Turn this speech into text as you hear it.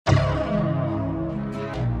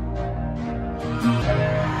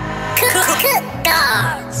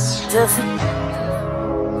Jucee,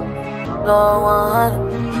 Lord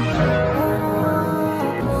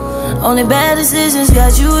 100. Only bad decisions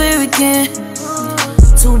got you here again.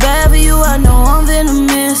 Too bad for you, I know I'm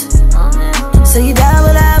venomous. Say you die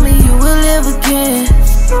without me, you will live again.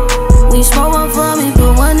 When you smoke one for me,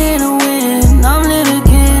 put one in the wind. I'm lit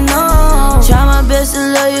again, no. Try my best to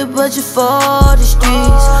love you, but you're for the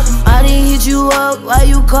streets. I didn't hit you up, why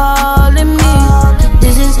you calling me?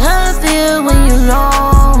 This is how I feel when you're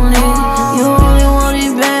lonely. You only want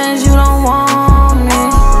these bands, you don't want me.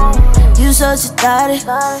 You such a thotty,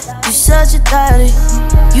 you such a thotty.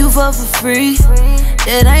 You fuck for free,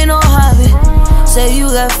 that ain't no hobby. Say you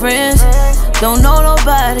got friends, don't know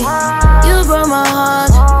nobody. You broke my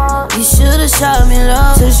heart, you should've shot me,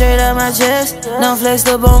 love. Took straight out my chest, now I'm flexed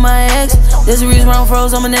up on my ex. There's a reason why I'm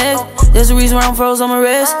froze on my neck, there's a reason why I'm froze on my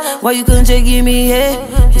wrist. Why you couldn't just give me head,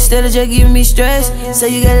 instead of just giving me stress? Say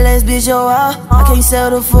you got last bitch, oh wow, I can't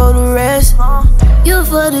settle for the rest. You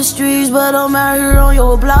for the streets, but I'm out here on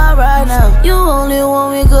your block right now. You only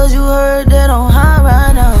want me cause you heard that I'm high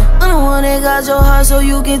right now. I'm the one that got your heart so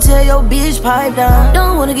you can tell your bitch pipe down.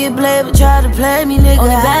 Don't wanna get played but try to play me, nigga.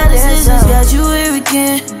 Only bad decisions got you here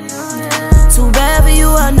again. Too bad for you,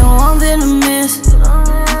 I know I'm venomous.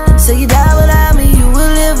 Say you die without me, you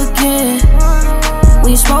will live again.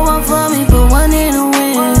 When you smoke one for me, put one in the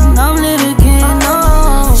wind. I'm lit again,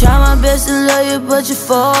 no. Try my best to love you, but you're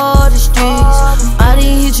for the streets. I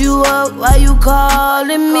didn't hit you up, why you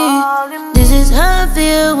calling me? This is how I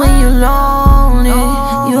feel when you're lonely.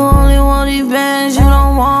 You only want these bands, you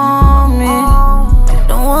don't want me.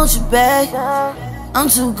 Don't want you back, I'm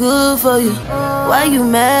too good for you. Why you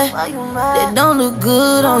mad? That don't look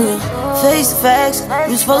good on you. Face the facts,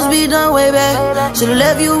 you supposed to be done way back. Should've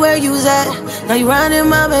left you where you was at, now you riding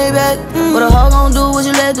my Maybach. What a hoe gon' do, what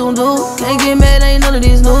you let them do? Can't get mad, ain't none of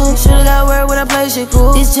these new. Should've got word when I play shit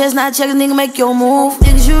cool. This chest not checkers, nigga, make your move.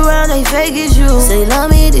 Niggas you around, they fake as you. Say love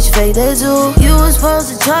me, did you fake that too? You was supposed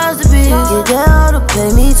to charge the bill, get down to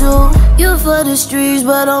pay me too. You for the streets,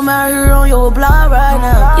 but I'm out here on your block right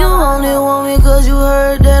now. You only want me cause you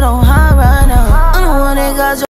heard that I'm high right now. I'm the one that got your